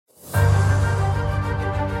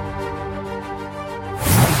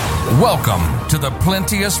Welcome to the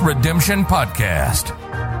Plenteous Redemption Podcast,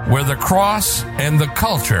 where the cross and the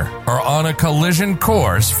culture are on a collision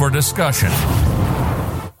course for discussion.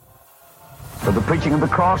 For the preaching of the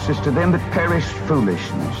cross is to them that perish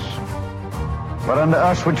foolishness, but unto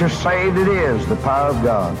us which are saved it is the power of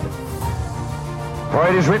God. For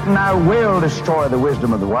it is written, I will destroy the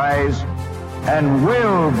wisdom of the wise, and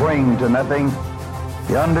will bring to nothing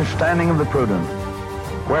the understanding of the prudent.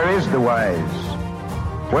 Where is the wise?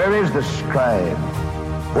 Where is the scribe?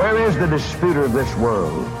 Where is the disputer of this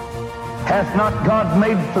world? Hath not God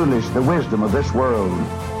made foolish the wisdom of this world?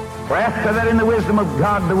 For after that in the wisdom of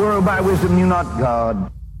God the world by wisdom knew not God.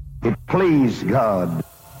 It pleased God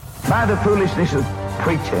by the foolishness of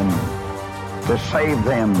preaching to save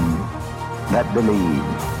them that believe.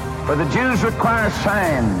 For the Jews require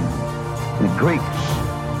signs, the Greeks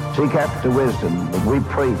seek after wisdom, but we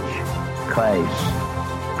preach Christ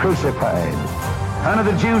crucified. Unto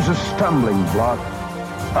the Jews a stumbling block,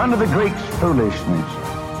 unto the Greeks foolishness,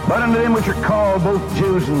 but unto them which are called both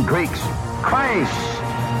Jews and Greeks, Christ,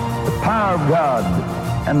 the power of God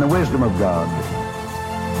and the wisdom of God.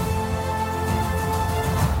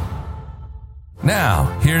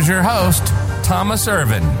 Now, here's your host, Thomas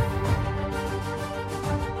Irvin.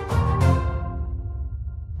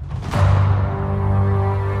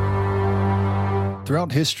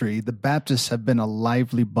 Throughout history, the Baptists have been a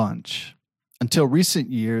lively bunch. Until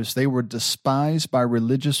recent years, they were despised by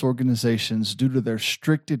religious organizations due to their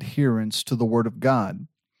strict adherence to the Word of God.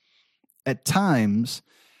 At times,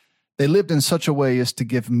 they lived in such a way as to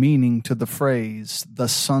give meaning to the phrase, the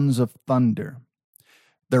sons of thunder.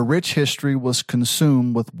 Their rich history was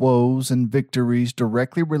consumed with woes and victories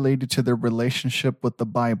directly related to their relationship with the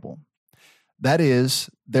Bible. That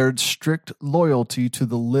is, their strict loyalty to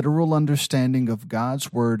the literal understanding of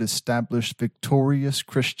God's Word established victorious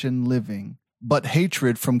Christian living, but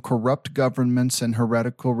hatred from corrupt governments and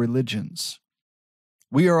heretical religions.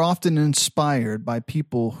 We are often inspired by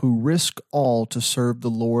people who risk all to serve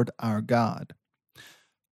the Lord our God.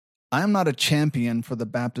 I am not a champion for the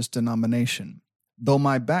Baptist denomination, though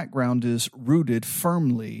my background is rooted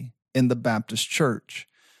firmly in the Baptist Church.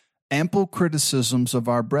 Ample criticisms of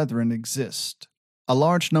our brethren exist. A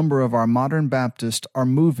large number of our modern Baptists are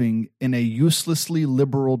moving in a uselessly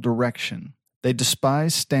liberal direction. They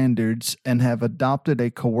despise standards and have adopted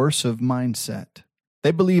a coercive mindset.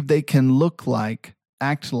 They believe they can look like,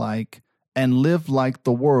 act like, and live like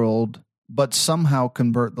the world, but somehow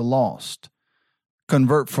convert the lost.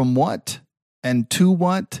 Convert from what? And to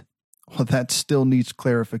what? Well, that still needs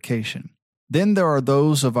clarification. Then there are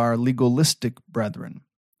those of our legalistic brethren.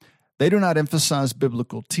 They do not emphasize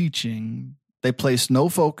biblical teaching. They place no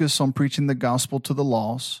focus on preaching the gospel to the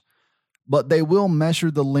lost, but they will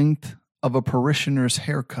measure the length of a parishioner's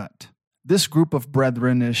haircut. This group of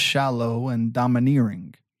brethren is shallow and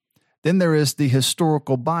domineering. Then there is the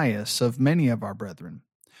historical bias of many of our brethren,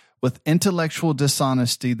 with intellectual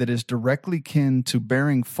dishonesty that is directly kin to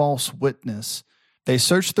bearing false witness. They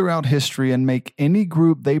search throughout history and make any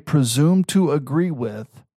group they presume to agree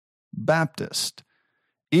with Baptist.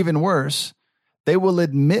 Even worse, they will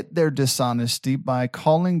admit their dishonesty by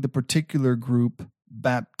calling the particular group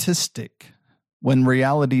Baptistic, when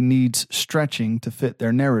reality needs stretching to fit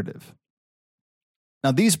their narrative.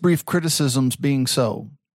 Now, these brief criticisms being so,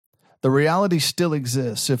 the reality still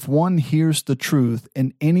exists. If one hears the truth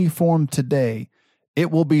in any form today, it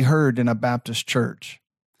will be heard in a Baptist church.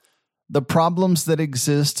 The problems that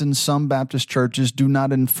exist in some Baptist churches do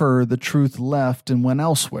not infer the truth left and went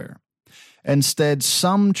elsewhere. Instead,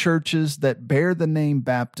 some churches that bear the name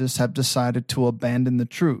Baptist have decided to abandon the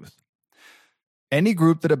truth. Any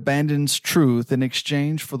group that abandons truth in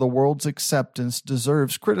exchange for the world's acceptance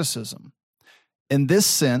deserves criticism. In this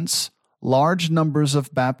sense, large numbers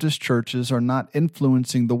of Baptist churches are not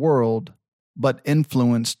influencing the world, but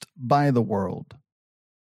influenced by the world.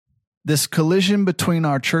 This collision between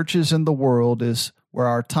our churches and the world is where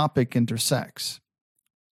our topic intersects.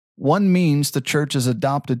 One means the church has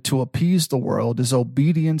adopted to appease the world is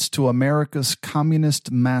obedience to America's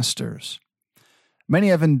communist masters. Many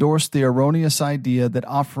have endorsed the erroneous idea that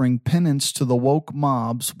offering penance to the woke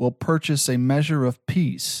mobs will purchase a measure of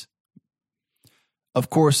peace. Of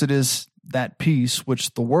course, it is that peace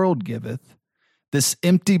which the world giveth. This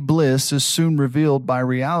empty bliss is soon revealed by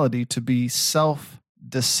reality to be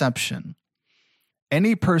self-deception.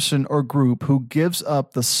 Any person or group who gives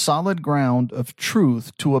up the solid ground of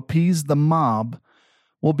truth to appease the mob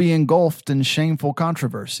will be engulfed in shameful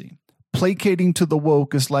controversy. Placating to the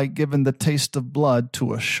woke is like giving the taste of blood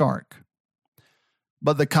to a shark.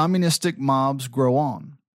 But the communistic mobs grow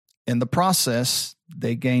on. In the process,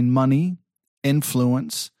 they gain money,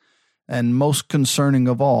 influence, and most concerning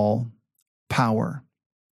of all, power.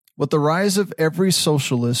 With the rise of every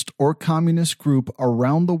socialist or communist group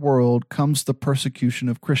around the world comes the persecution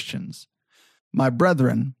of Christians. My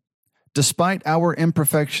brethren, despite our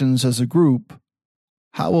imperfections as a group,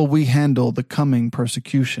 how will we handle the coming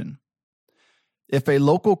persecution? If a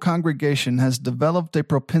local congregation has developed a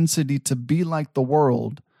propensity to be like the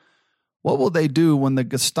world, what will they do when the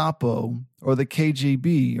Gestapo or the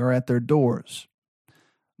KGB are at their doors?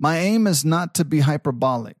 My aim is not to be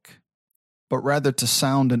hyperbolic, but rather to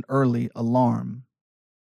sound an early alarm.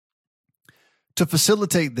 To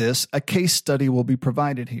facilitate this, a case study will be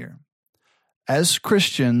provided here. As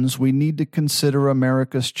Christians, we need to consider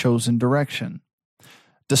America's chosen direction.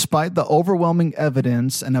 Despite the overwhelming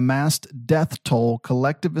evidence and amassed death toll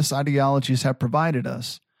collectivist ideologies have provided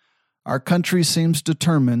us, our country seems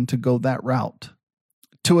determined to go that route.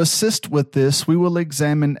 To assist with this, we will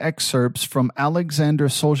examine excerpts from Alexander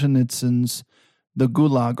Solzhenitsyn's The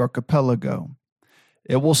Gulag Archipelago.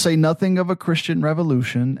 It will say nothing of a Christian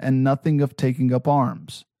revolution and nothing of taking up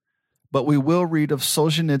arms, but we will read of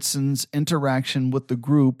Solzhenitsyn's interaction with the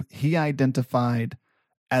group he identified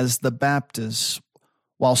as the Baptists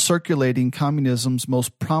while circulating communism's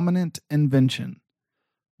most prominent invention,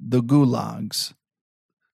 the gulags.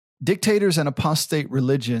 Dictators and apostate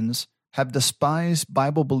religions have despised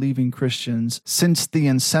Bible-believing Christians since the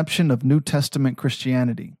inception of New Testament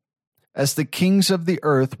Christianity. As the kings of the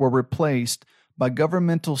earth were replaced by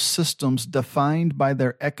governmental systems defined by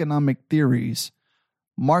their economic theories,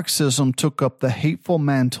 Marxism took up the hateful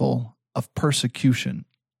mantle of persecution.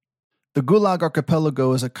 The Gulag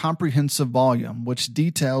Archipelago is a comprehensive volume which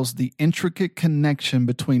details the intricate connection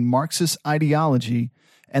between Marxist ideology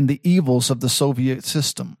and the evils of the Soviet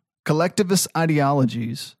system. Collectivist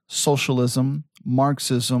ideologies, socialism,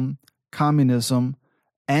 Marxism, communism,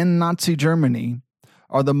 and Nazi Germany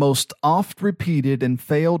are the most oft-repeated and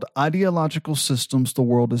failed ideological systems the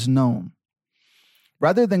world has known.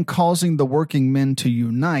 Rather than causing the working men to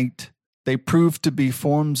unite, they proved to be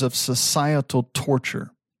forms of societal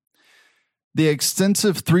torture. The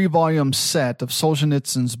extensive 3-volume set of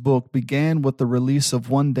Solzhenitsyn's book began with the release of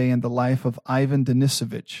One Day in the Life of Ivan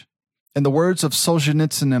Denisovich. In the words of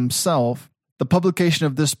Solzhenitsyn himself, the publication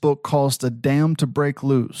of this book caused a dam to break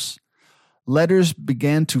loose. Letters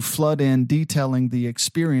began to flood in detailing the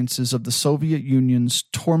experiences of the Soviet Union's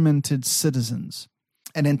tormented citizens.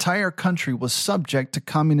 An entire country was subject to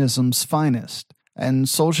communism's finest, and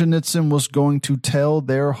Solzhenitsyn was going to tell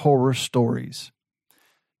their horror stories.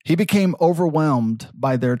 He became overwhelmed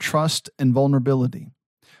by their trust and vulnerability,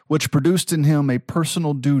 which produced in him a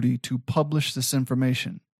personal duty to publish this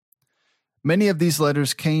information. Many of these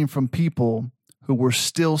letters came from people who were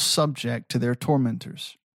still subject to their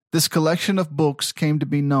tormentors. This collection of books came to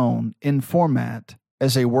be known in format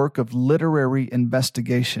as a work of literary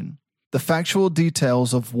investigation. The factual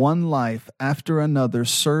details of one life after another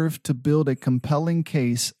served to build a compelling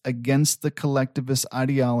case against the collectivist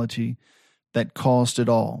ideology that caused it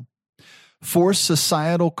all. Forced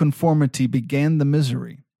societal conformity began the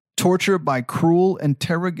misery. Torture by cruel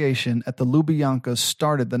interrogation at the Lubyanka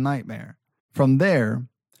started the nightmare. From there,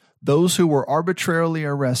 those who were arbitrarily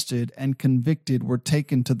arrested and convicted were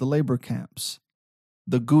taken to the labor camps,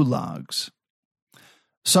 the gulags.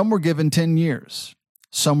 Some were given 10 years.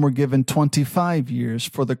 Some were given 25 years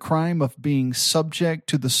for the crime of being subject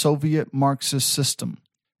to the Soviet Marxist system.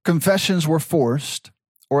 Confessions were forced,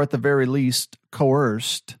 or at the very least,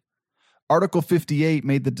 coerced. Article 58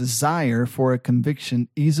 made the desire for a conviction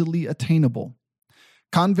easily attainable.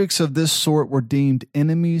 Convicts of this sort were deemed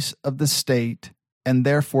enemies of the state and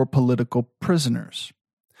therefore political prisoners.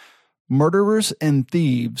 Murderers and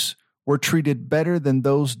thieves were treated better than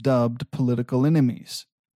those dubbed political enemies.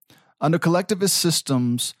 Under collectivist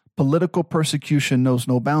systems, political persecution knows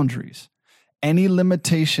no boundaries. Any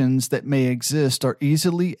limitations that may exist are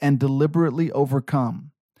easily and deliberately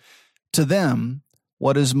overcome. To them,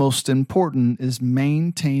 what is most important is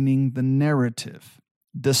maintaining the narrative,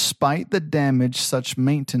 despite the damage such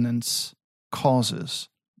maintenance causes.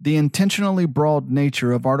 The intentionally broad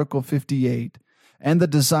nature of Article 58 and the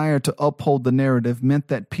desire to uphold the narrative meant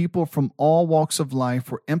that people from all walks of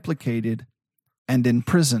life were implicated and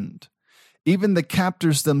imprisoned. Even the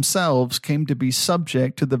captors themselves came to be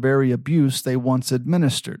subject to the very abuse they once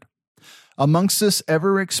administered. Amongst this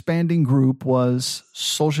ever-expanding group was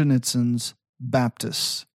Solzhenitsyn's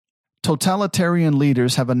Baptists. Totalitarian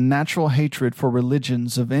leaders have a natural hatred for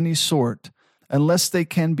religions of any sort unless they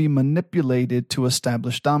can be manipulated to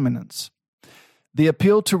establish dominance. The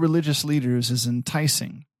appeal to religious leaders is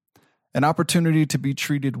enticing, an opportunity to be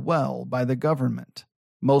treated well by the government.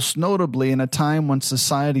 most notably in a time when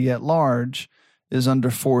society at large is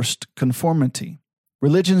under forced conformity.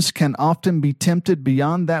 Religions can often be tempted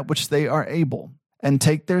beyond that which they are able, and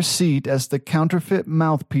take their seat as the counterfeit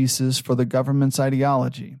mouthpieces for the government's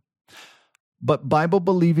ideology. But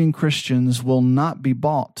Bible-believing Christians will not be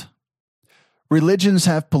bought. Religions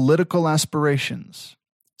have political aspirations.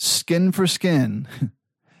 Skin for skin,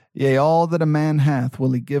 yea, all that a man hath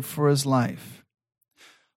will he give for his life.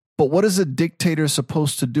 But what is a dictator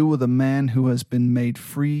supposed to do with a man who has been made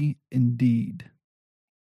free indeed?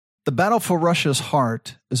 The battle for Russia's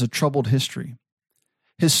heart is a troubled history.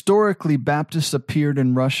 Historically, Baptists appeared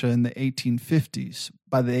in Russia in the 1850s.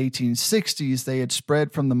 By the 1860s, they had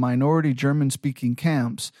spread from the minority German-speaking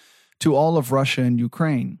camps to all of Russia and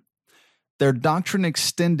Ukraine. Their doctrine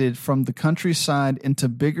extended from the countryside into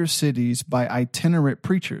bigger cities by itinerant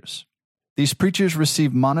preachers. These preachers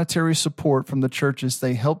received monetary support from the churches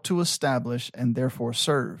they helped to establish and therefore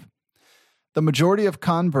serve. The majority of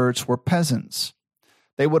converts were peasants.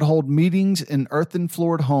 They would hold meetings in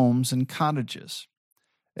earthen-floored homes and cottages.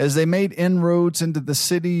 As they made inroads into the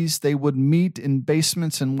cities, they would meet in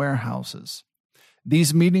basements and warehouses.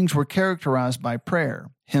 These meetings were characterized by prayer,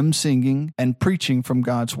 hymn singing, and preaching from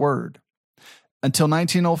God's Word. Until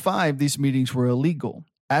 1905, these meetings were illegal.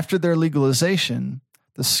 After their legalization,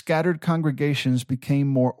 the scattered congregations became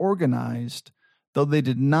more organized, though they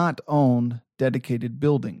did not own dedicated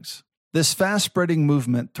buildings. This fast-spreading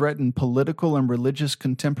movement threatened political and religious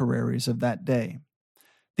contemporaries of that day.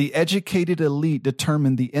 The educated elite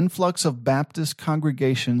determined the influx of Baptist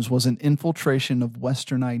congregations was an infiltration of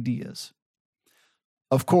Western ideas.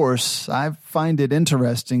 Of course, I find it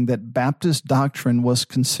interesting that Baptist doctrine was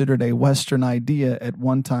considered a Western idea at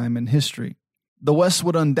one time in history. The West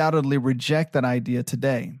would undoubtedly reject that idea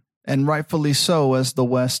today, and rightfully so, as the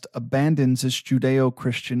West abandons its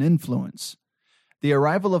Judeo-Christian influence. The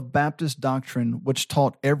arrival of Baptist doctrine, which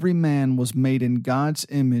taught every man was made in God's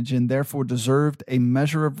image and therefore deserved a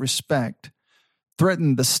measure of respect,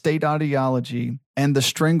 threatened the state ideology and the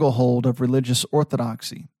stranglehold of religious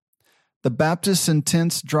orthodoxy. The Baptists'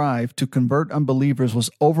 intense drive to convert unbelievers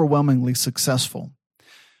was overwhelmingly successful,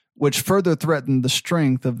 which further threatened the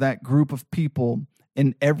strength of that group of people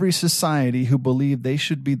in every society who believed they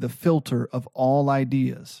should be the filter of all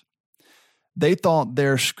ideas. They thought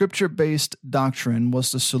their scripture-based doctrine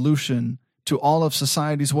was the solution to all of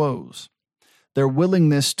society's woes. Their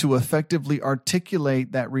willingness to effectively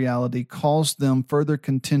articulate that reality caused them further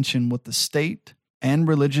contention with the state and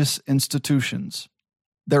religious institutions.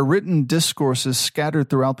 Their written discourses scattered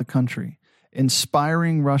throughout the country,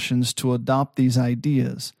 inspiring Russians to adopt these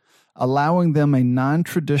ideas, allowing them a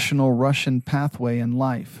non-traditional Russian pathway in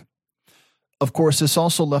life. Of course, this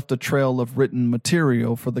also left a trail of written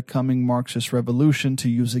material for the coming Marxist revolution to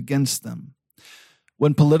use against them.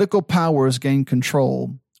 When political powers gain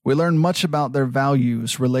control, we learn much about their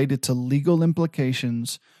values related to legal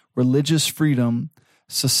implications, religious freedom,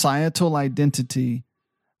 societal identity,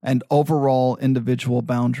 and overall individual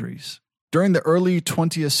boundaries. During the early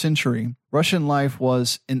 20th century, Russian life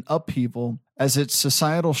was in upheaval as its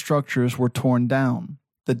societal structures were torn down.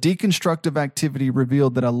 The deconstructive activity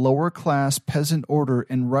revealed that a lower-class peasant order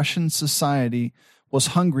in Russian society was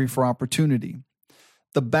hungry for opportunity.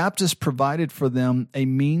 The Baptists provided for them a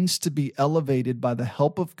means to be elevated by the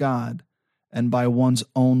help of God and by one's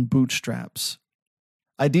own bootstraps.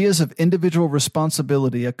 Ideas of individual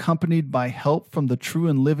responsibility accompanied by help from the true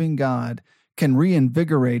and living God can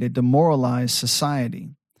reinvigorate a demoralized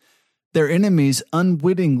society. Their enemies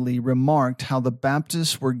unwittingly remarked how the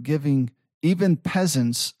Baptists were giving even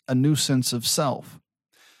peasants a new sense of self.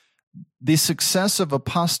 The success of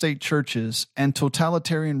apostate churches and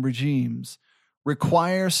totalitarian regimes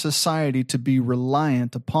requires society to be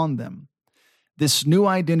reliant upon them. This new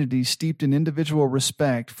identity, steeped in individual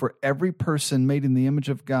respect for every person made in the image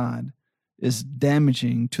of God, is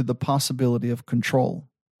damaging to the possibility of control.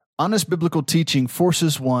 Honest biblical teaching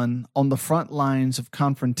forces one on the front lines of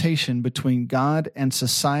confrontation between God and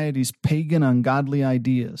society's pagan, ungodly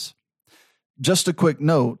ideas. Just a quick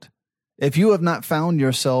note, if you have not found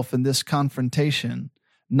yourself in this confrontation,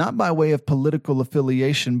 not by way of political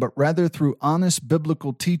affiliation, but rather through honest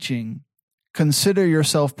biblical teaching, consider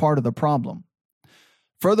yourself part of the problem.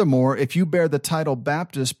 Furthermore, if you bear the title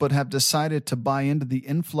Baptist but have decided to buy into the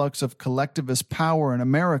influx of collectivist power in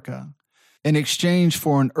America in exchange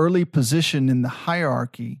for an early position in the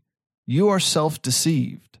hierarchy, you are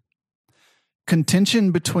self-deceived.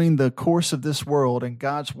 Contention between the course of this world and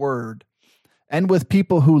God's Word, and with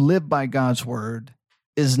people who live by God's Word,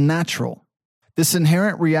 is natural. This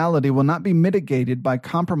inherent reality will not be mitigated by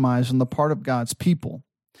compromise on the part of God's people.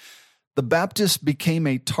 The Baptists became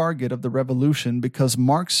a target of the revolution because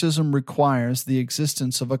Marxism requires the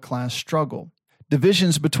existence of a class struggle.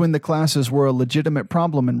 Divisions between the classes were a legitimate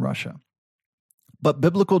problem in Russia. But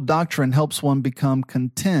biblical doctrine helps one become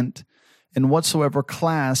content in whatsoever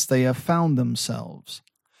class they have found themselves.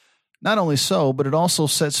 Not only so, but it also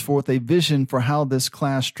sets forth a vision for how this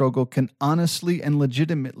class struggle can honestly and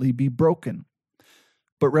legitimately be broken.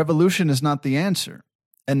 But revolution is not the answer,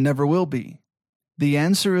 and never will be. The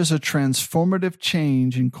answer is a transformative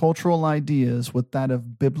change in cultural ideas with that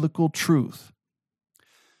of biblical truth.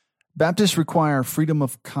 Baptists require freedom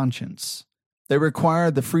of conscience. They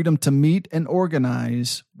require the freedom to meet and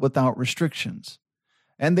organize without restrictions.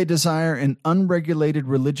 And they desire an unregulated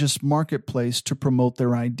religious marketplace to promote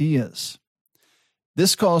their ideas.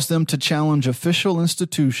 This caused them to challenge official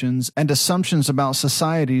institutions and assumptions about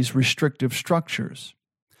society's restrictive structures.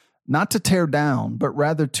 Not to tear down, but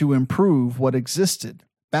rather to improve what existed.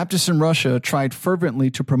 Baptists in Russia tried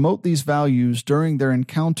fervently to promote these values during their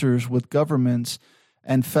encounters with governments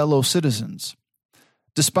and fellow citizens.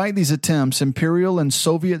 Despite these attempts, imperial and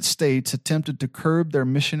Soviet states attempted to curb their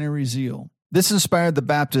missionary zeal. This inspired the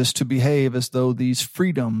Baptists to behave as though these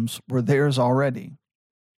freedoms were theirs already.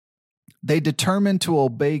 They determined to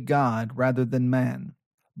obey God rather than man.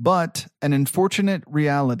 But an unfortunate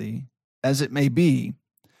reality, as it may be,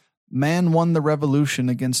 man won the revolution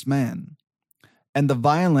against man, and the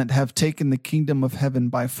violent have taken the kingdom of heaven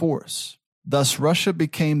by force. Thus, Russia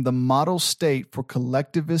became the model state for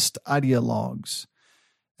collectivist ideologues,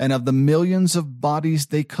 and of the millions of bodies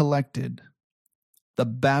they collected, the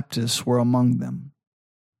Baptists were among them.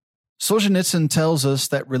 Solzhenitsyn tells us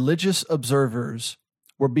that religious observers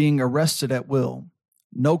were being arrested at will.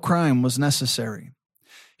 No crime was necessary.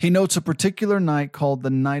 He notes a particular night called the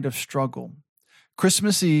Night of Struggle.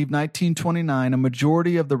 Christmas Eve, 1929, a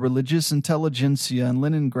majority of the religious intelligentsia in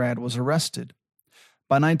Leningrad was arrested.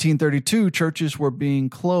 By 1932, churches were being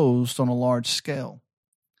closed on a large scale.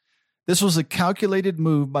 This was a calculated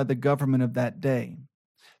move by the government of that day.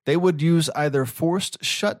 They would use either forced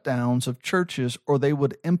shutdowns of churches or they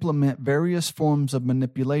would implement various forms of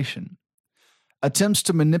manipulation. Attempts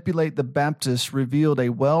to manipulate the Baptists revealed a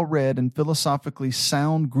well-read and philosophically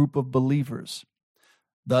sound group of believers.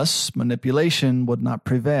 Thus, manipulation would not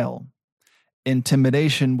prevail.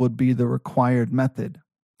 Intimidation would be the required method.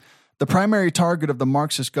 The primary target of the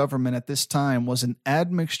Marxist government at this time was an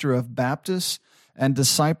admixture of Baptists and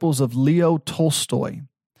disciples of Leo Tolstoy.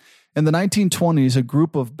 In the 1920s, a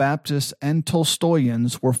group of Baptists and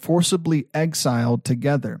Tolstoyans were forcibly exiled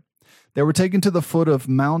together. They were taken to the foot of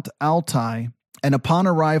Mount Altai, and upon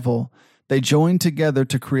arrival, they joined together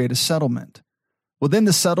to create a settlement. Within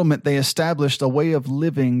the settlement, they established a way of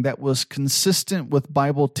living that was consistent with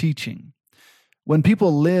Bible teaching. When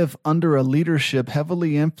people live under a leadership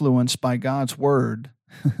heavily influenced by God's word,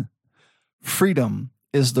 freedom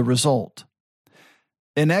is the result.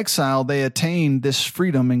 In exile, they attained this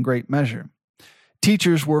freedom in great measure.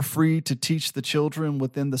 Teachers were free to teach the children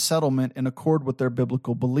within the settlement in accord with their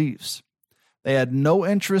biblical beliefs. They had no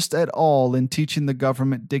interest at all in teaching the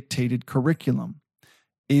government-dictated curriculum.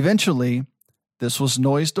 Eventually, this was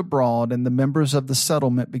noised abroad, and the members of the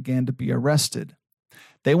settlement began to be arrested.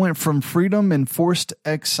 They went from freedom in forced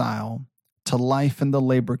exile to life in the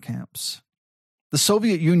labor camps. The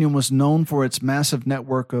Soviet Union was known for its massive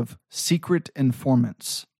network of secret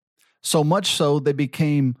informants. So much so, they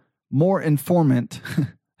became more informant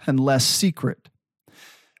and less secret.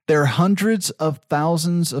 Their hundreds of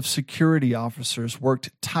thousands of security officers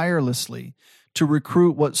worked tirelessly to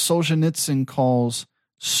recruit what Solzhenitsyn calls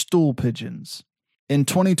stool pigeons. In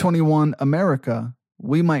 2021 America,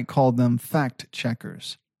 we might call them fact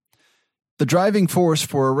checkers. The driving force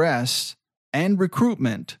for arrests and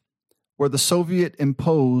recruitment were the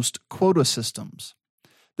Soviet-imposed quota systems.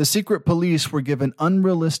 The secret police were given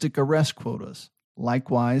unrealistic arrest quotas.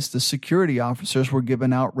 Likewise, the security officers were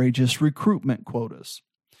given outrageous recruitment quotas.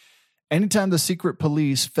 Anytime the secret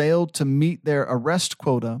police failed to meet their arrest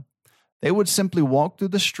quota, they would simply walk through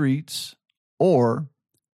the streets or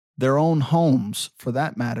their own homes, for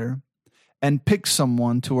that matter, and pick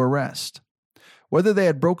someone to arrest. Whether they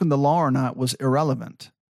had broken the law or not was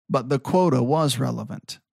irrelevant, but the quota was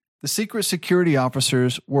relevant. The secret security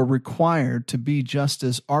officers were required to be just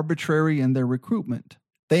as arbitrary in their recruitment.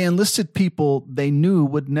 They enlisted people they knew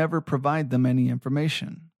would never provide them any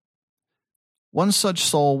information. One such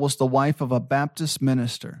soul was the wife of a Baptist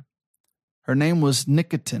minister. Her name was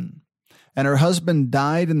Nikitin, and her husband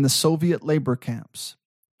died in the Soviet labor camps.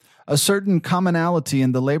 A certain commonality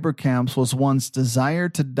in the labor camps was one's desire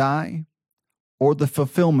to die or the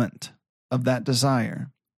fulfillment of that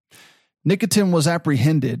desire. Nikitin was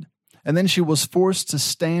apprehended, and then she was forced to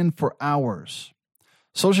stand for hours.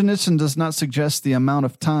 Solzhenitsyn does not suggest the amount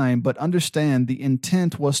of time, but understand the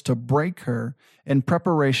intent was to break her in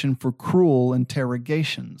preparation for cruel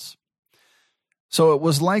interrogations. So it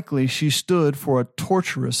was likely she stood for a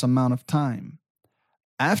torturous amount of time.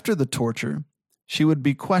 After the torture, she would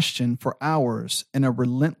be questioned for hours in a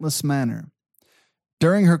relentless manner.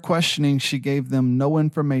 During her questioning, she gave them no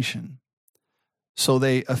information. So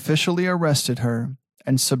they officially arrested her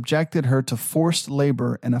and subjected her to forced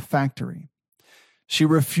labor in a factory. She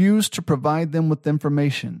refused to provide them with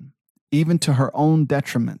information, even to her own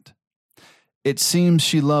detriment. It seems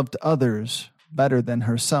she loved others better than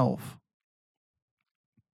herself.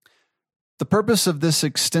 The purpose of this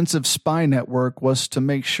extensive spy network was to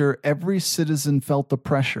make sure every citizen felt the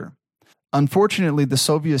pressure. Unfortunately, the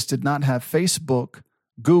Soviets did not have Facebook,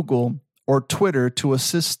 Google, or Twitter to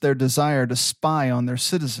assist their desire to spy on their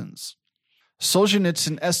citizens.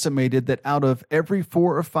 Solzhenitsyn estimated that out of every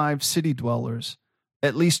 4 or 5 city dwellers,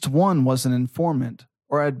 at least one was an informant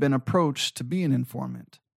or had been approached to be an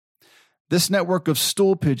informant. This network of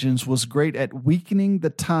stool pigeons was great at weakening the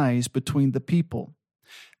ties between the people.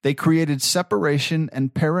 They created separation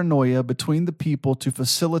and paranoia between the people to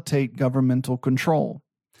facilitate governmental control.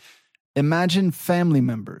 Imagine family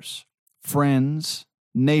members, friends,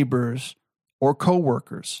 neighbors, or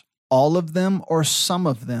co-workers. All of them or some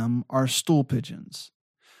of them are stool pigeons.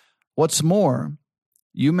 What's more,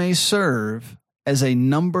 you may serve as a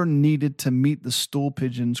number needed to meet the stool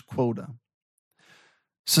pigeon's quota.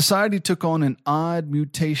 Society took on an odd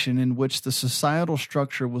mutation in which the societal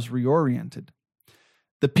structure was reoriented.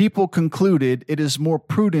 The people concluded it is more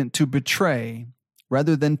prudent to betray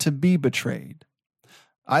rather than to be betrayed.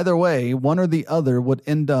 Either way, one or the other would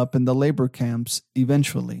end up in the labor camps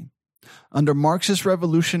eventually. Under Marxist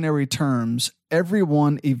revolutionary terms,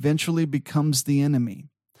 everyone eventually becomes the enemy.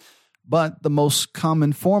 But the most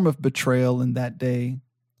common form of betrayal in that day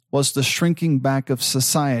was the shrinking back of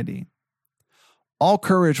society. All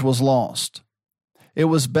courage was lost. It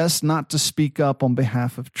was best not to speak up on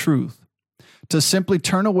behalf of truth, to simply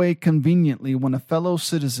turn away conveniently when a fellow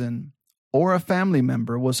citizen or a family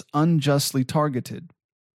member was unjustly targeted.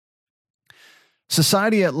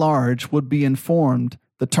 Society at large would be informed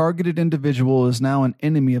the targeted individual is now an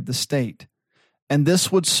enemy of the state, and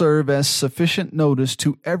this would serve as sufficient notice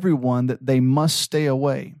to everyone that they must stay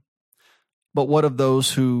away. But what of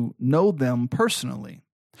those who know them personally,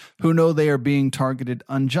 who know they are being targeted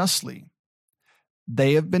unjustly?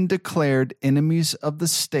 They have been declared enemies of the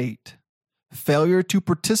state. Failure to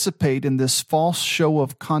participate in this false show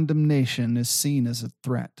of condemnation is seen as a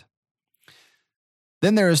threat.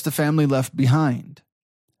 Then there is the family left behind.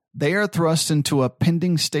 They are thrust into a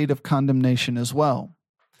pending state of condemnation as well.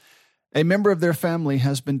 A member of their family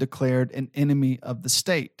has been declared an enemy of the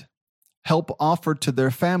state. Help offered to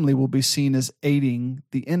their family will be seen as aiding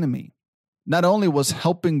the enemy. Not only was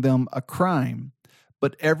helping them a crime,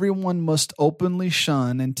 but everyone must openly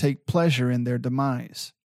shun and take pleasure in their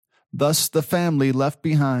demise. Thus, the family left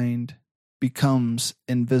behind becomes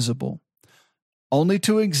invisible, only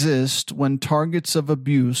to exist when targets of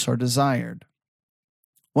abuse are desired.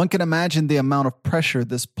 One can imagine the amount of pressure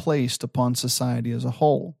this placed upon society as a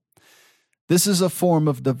whole. This is a form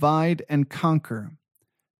of divide and conquer.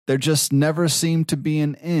 There just never seemed to be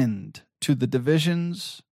an end to the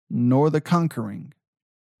divisions nor the conquering.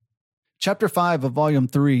 Chapter 5 of Volume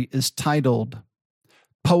 3 is titled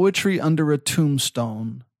Poetry Under a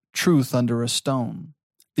Tombstone, Truth Under a Stone.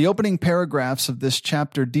 The opening paragraphs of this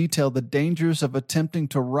chapter detail the dangers of attempting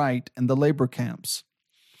to write in the labor camps.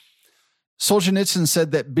 Solzhenitsyn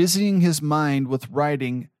said that busying his mind with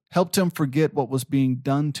writing helped him forget what was being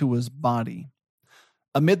done to his body.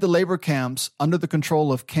 Amid the labor camps, under the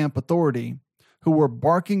control of camp authority, who were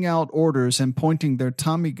barking out orders and pointing their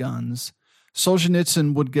Tommy guns,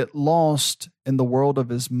 Solzhenitsyn would get lost in the world of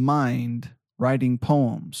his mind, writing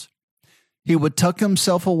poems. He would tuck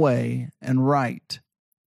himself away and write.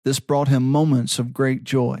 This brought him moments of great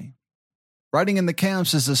joy. Writing in the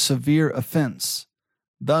camps is a severe offense.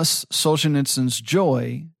 Thus, Solzhenitsyn's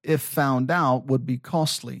joy, if found out, would be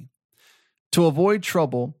costly. To avoid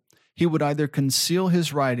trouble, he would either conceal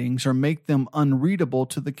his writings or make them unreadable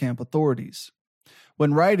to the camp authorities.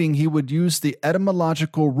 When writing, he would use the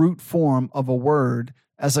etymological root form of a word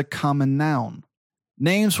as a common noun.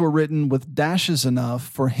 Names were written with dashes enough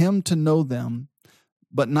for him to know them,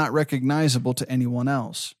 but not recognizable to anyone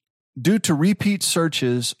else. Due to repeat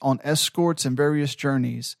searches on escorts and various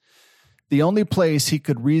journeys, the only place he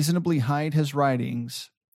could reasonably hide his writings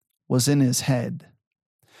was in his head.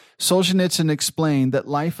 Solzhenitsyn explained that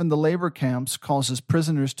life in the labor camps causes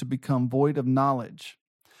prisoners to become void of knowledge.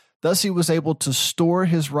 Thus, he was able to store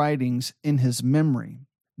his writings in his memory,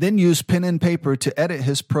 then use pen and paper to edit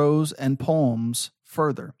his prose and poems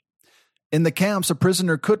further. In the camps, a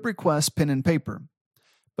prisoner could request pen and paper,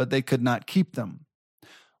 but they could not keep them.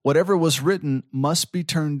 Whatever was written must be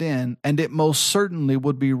turned in, and it most certainly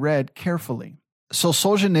would be read carefully. So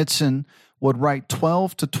Solzhenitsyn would write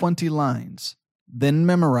 12 to 20 lines, then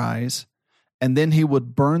memorize, and then he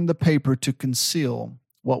would burn the paper to conceal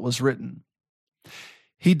what was written.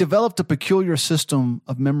 He developed a peculiar system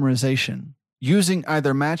of memorization, using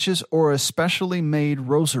either matches or a specially made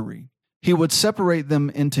rosary. He would separate them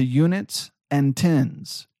into units and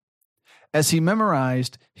tens. As he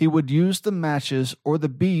memorized, he would use the matches or the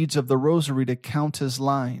beads of the rosary to count his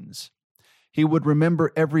lines. He would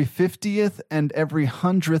remember every 50th and every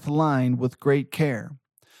 100th line with great care.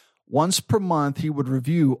 Once per month, he would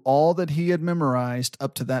review all that he had memorized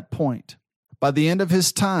up to that point. By the end of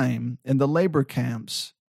his time in the labor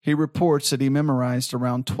camps, he reports that he memorized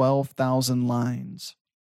around 12,000 lines.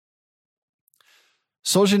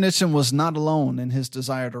 Solzhenitsyn was not alone in his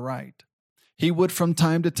desire to write. He would from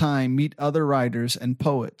time to time meet other writers and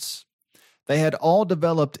poets. They had all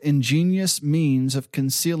developed ingenious means of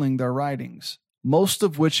concealing their writings, most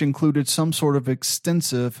of which included some sort of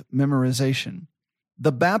extensive memorization.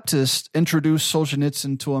 The Baptists introduced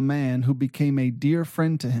Solzhenitsyn to a man who became a dear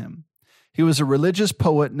friend to him. He was a religious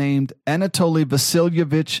poet named Anatoly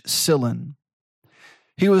Vasilyevich Silin.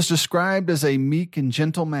 He was described as a meek and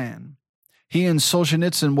gentle man. He and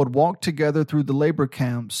Solzhenitsyn would walk together through the labor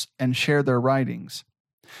camps and share their writings.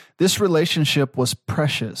 This relationship was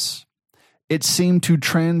precious. It seemed to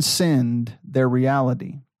transcend their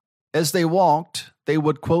reality. As they walked, they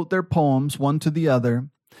would quote their poems one to the other.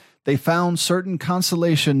 They found certain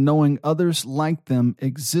consolation knowing others like them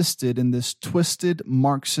existed in this twisted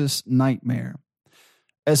Marxist nightmare.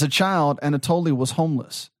 As a child, Anatoly was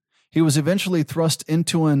homeless. He was eventually thrust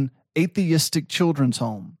into an atheistic children's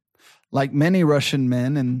home. Like many Russian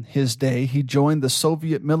men in his day, he joined the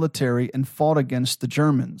Soviet military and fought against the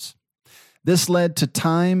Germans. This led to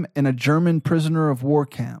time in a German prisoner of war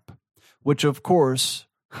camp, which of course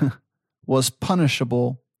was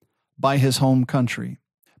punishable by his home country.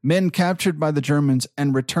 Men captured by the Germans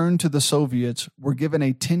and returned to the Soviets were given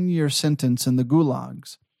a 10-year sentence in the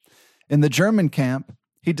gulags. In the German camp,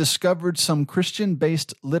 he discovered some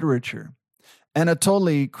Christian-based literature.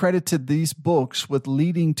 Anatoly credited these books with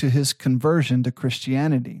leading to his conversion to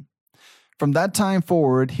Christianity. From that time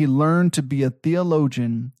forward, he learned to be a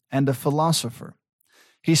theologian and a philosopher.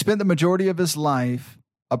 He spent the majority of his life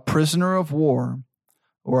a prisoner of war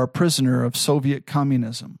or a prisoner of Soviet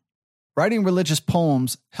communism. Writing religious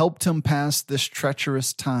poems helped him pass this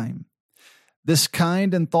treacherous time. This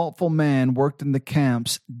kind and thoughtful man worked in the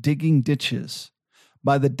camps digging ditches.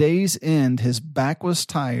 By the day's end, his back was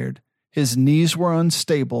tired, his knees were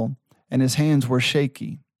unstable, and his hands were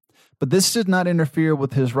shaky. But this did not interfere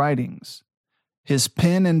with his writings. His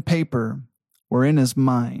pen and paper were in his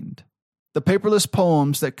mind. The paperless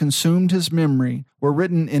poems that consumed his memory were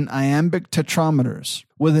written in iambic tetrameters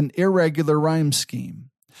with an irregular rhyme scheme.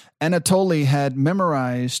 Anatoly had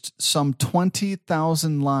memorized some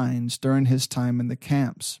 20,000 lines during his time in the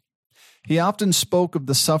camps. He often spoke of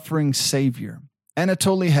the suffering Savior.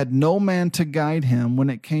 Anatoly had no man to guide him when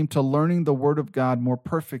it came to learning the Word of God more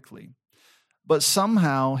perfectly. But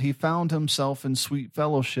somehow he found himself in sweet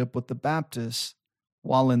fellowship with the Baptists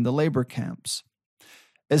while in the labor camps.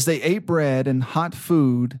 As they ate bread and hot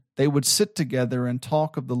food, they would sit together and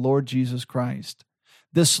talk of the Lord Jesus Christ.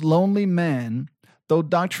 This lonely man, though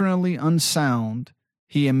doctrinally unsound,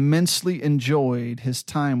 he immensely enjoyed his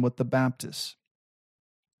time with the Baptists.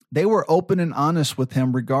 They were open and honest with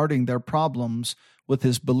him regarding their problems with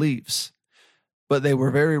his beliefs, but they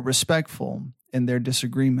were very respectful in their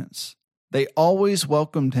disagreements. They always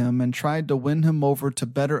welcomed him and tried to win him over to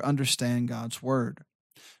better understand God's word.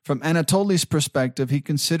 From Anatoly's perspective, he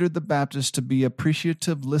considered the Baptists to be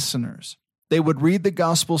appreciative listeners. They would read the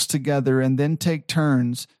Gospels together and then take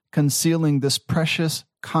turns concealing this precious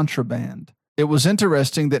contraband. It was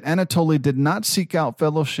interesting that Anatoly did not seek out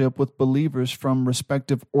fellowship with believers from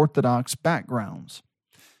respective Orthodox backgrounds.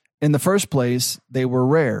 In the first place, they were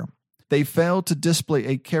rare. They failed to display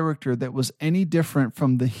a character that was any different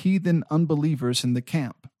from the heathen unbelievers in the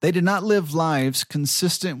camp. They did not live lives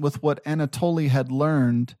consistent with what Anatoly had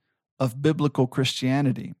learned of biblical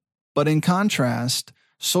Christianity. But in contrast,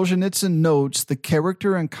 Solzhenitsyn notes the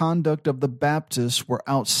character and conduct of the Baptists were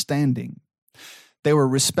outstanding. They were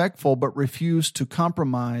respectful but refused to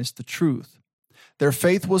compromise the truth. Their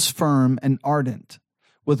faith was firm and ardent.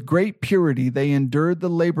 With great purity, they endured the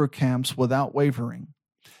labor camps without wavering.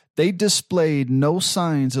 They displayed no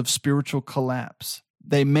signs of spiritual collapse.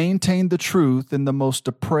 They maintained the truth in the most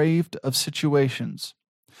depraved of situations.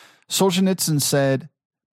 Solzhenitsyn said,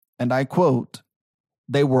 and I quote,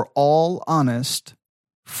 "They were all honest,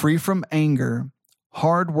 free from anger,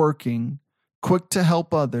 hardworking, quick to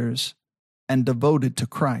help others, and devoted to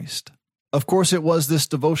Christ." Of course, it was this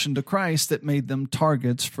devotion to Christ that made them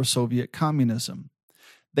targets for Soviet communism.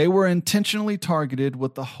 They were intentionally targeted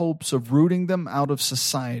with the hopes of rooting them out of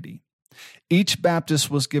society. Each Baptist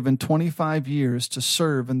was given 25 years to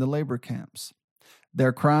serve in the labor camps.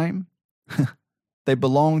 Their crime? They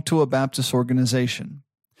belonged to a Baptist organization.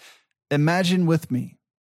 Imagine with me,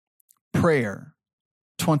 prayer,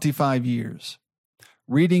 25 years.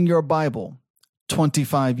 Reading your Bible,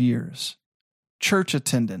 25 years. Church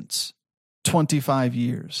attendance, 25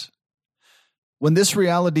 years. When this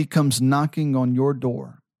reality comes knocking on your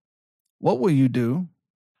door, what will you do?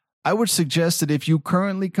 I would suggest that if you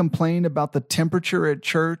currently complain about the temperature at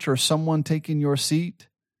church or someone taking your seat,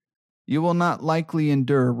 you will not likely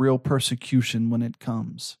endure real persecution when it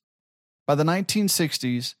comes. By the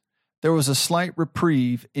 1960s, there was a slight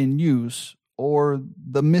reprieve in use or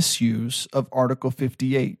the misuse of Article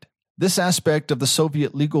 58. This aspect of the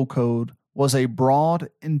Soviet legal code was a broad,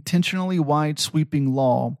 intentionally wide-sweeping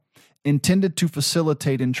law intended to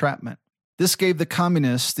facilitate entrapment. This gave the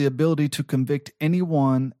communists the ability to convict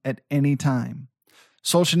anyone at any time.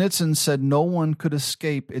 Solzhenitsyn said no one could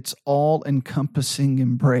escape its all-encompassing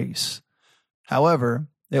embrace. However,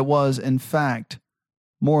 it was, in fact,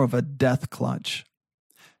 more of a death clutch.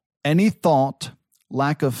 Any thought,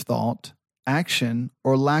 lack of thought, action,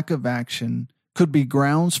 or lack of action could be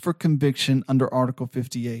grounds for conviction under Article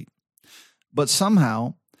 58. But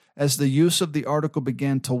somehow, as the use of the article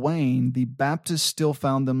began to wane, the Baptists still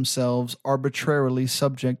found themselves arbitrarily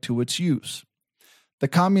subject to its use. The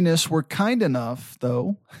communists were kind enough,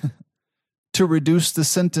 though, to reduce the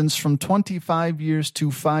sentence from 25 years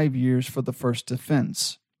to 5 years for the first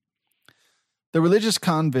offense. The religious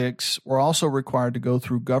convicts were also required to go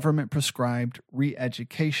through government-prescribed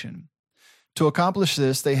re-education. To accomplish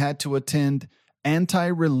this, they had to attend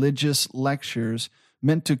anti-religious lectures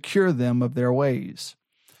meant to cure them of their ways.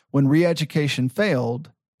 When re-education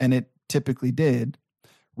failed, and it typically did,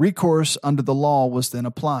 recourse under the law was then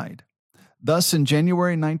applied. Thus, in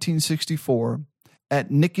January 1964, at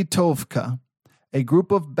Nikitovka, a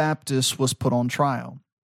group of Baptists was put on trial.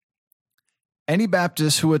 Any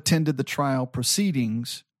Baptists who attended the trial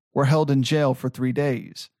proceedings were held in jail for 3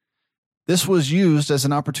 days. This was used as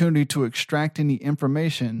an opportunity to extract any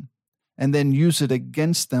information and then use it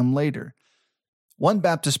against them later. One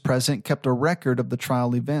Baptist present kept a record of the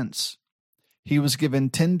trial events. He was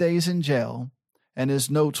given 10 days in jail, and his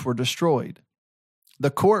notes were destroyed.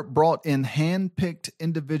 The court brought in hand-picked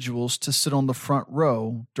individuals to sit on the front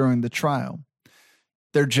row during the trial.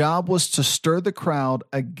 Their job was to stir the crowd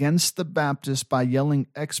against the Baptists by yelling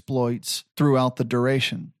exploits throughout the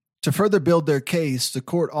duration. To further build their case, the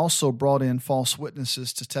court also brought in false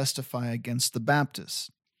witnesses to testify against the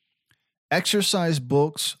Baptists. Exercise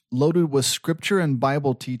books loaded with scripture and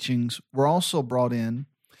Bible teachings were also brought in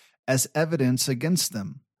as evidence against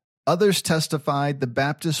them. Others testified the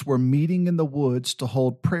Baptists were meeting in the woods to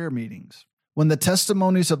hold prayer meetings. When the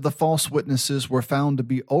testimonies of the false witnesses were found to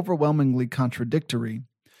be overwhelmingly contradictory,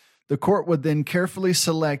 the court would then carefully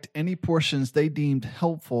select any portions they deemed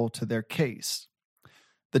helpful to their case.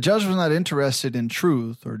 The judge was not interested in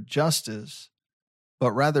truth or justice,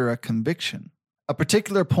 but rather a conviction. A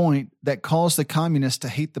particular point that caused the communists to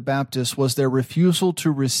hate the Baptists was their refusal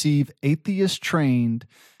to receive atheist-trained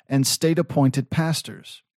and state-appointed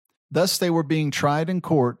pastors. Thus, they were being tried in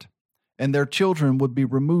court, and their children would be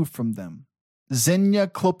removed from them. Zhenya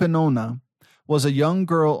Klopinona was a young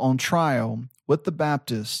girl on trial with the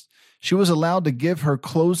Baptists. She was allowed to give her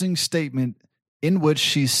closing statement in which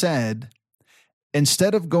she said,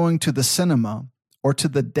 "Instead of going to the cinema or to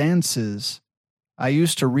the dances, I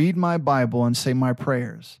used to read my Bible and say my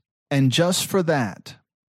prayers. And just for that,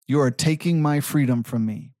 you are taking my freedom from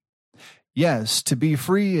me. Yes, to be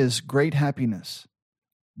free is great happiness,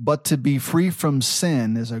 but to be free from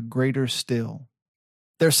sin is a greater still."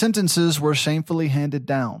 Their sentences were shamefully handed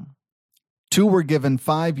down. 2 were given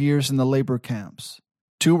 5 years in the labor camps,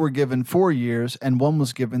 2 were given 4 years, and 1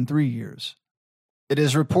 was given 3 years. It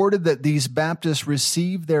is reported that these Baptists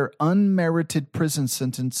received their unmerited prison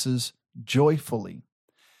sentences joyfully.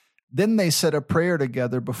 Then they said a prayer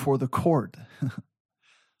together before the court.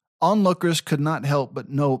 Onlookers could not help but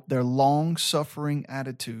note their long-suffering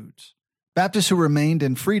attitudes. Baptists who remained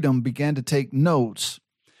in freedom began to take notes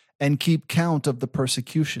and keep count of the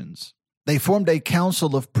persecutions. They formed a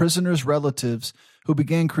council of prisoners' relatives who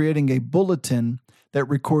began creating a bulletin that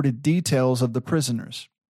recorded details of the prisoners.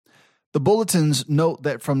 The bulletins note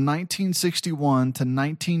that from 1961 to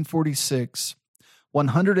 1946,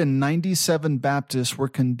 197 Baptists were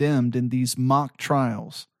condemned in these mock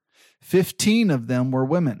trials. 15 of them were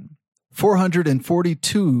women.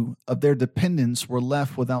 442 of their dependents were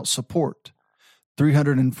left without support.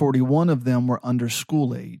 341 of them were under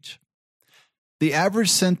school age. The average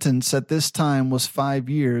sentence at this time was 5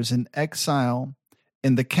 years in exile,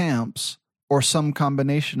 in the camps, or some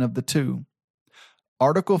combination of the two.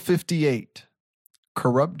 Article 58,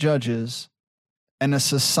 corrupt judges, and a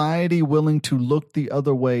society willing to look the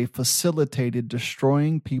other way facilitated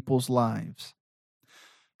destroying people's lives.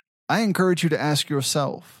 I encourage you to ask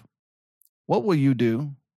yourself, what will you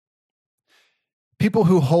do? People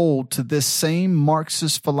who hold to this same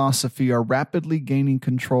Marxist philosophy are rapidly gaining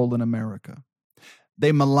control in America.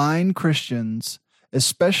 They malign Christians,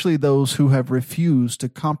 especially those who have refused to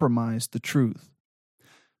compromise the truth.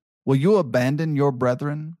 Will you abandon your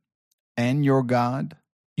brethren and your God?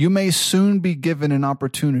 You may soon be given an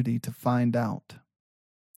opportunity to find out.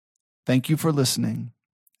 Thank you for listening,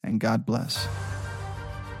 and God bless.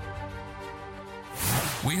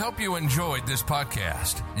 We hope you enjoyed this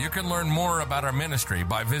podcast. You can learn more about our ministry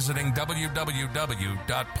by visiting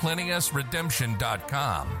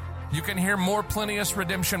www.plenteousredemption.com. You can hear more Plenteous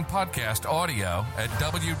Redemption podcast audio at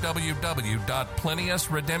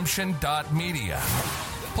www.plenteousredemption.media.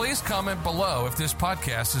 Please comment below if this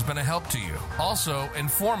podcast has been a help to you. Also,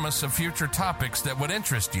 inform us of future topics that would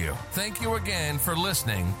interest you. Thank you again for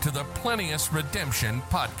listening to the Plenteous Redemption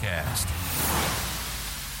podcast.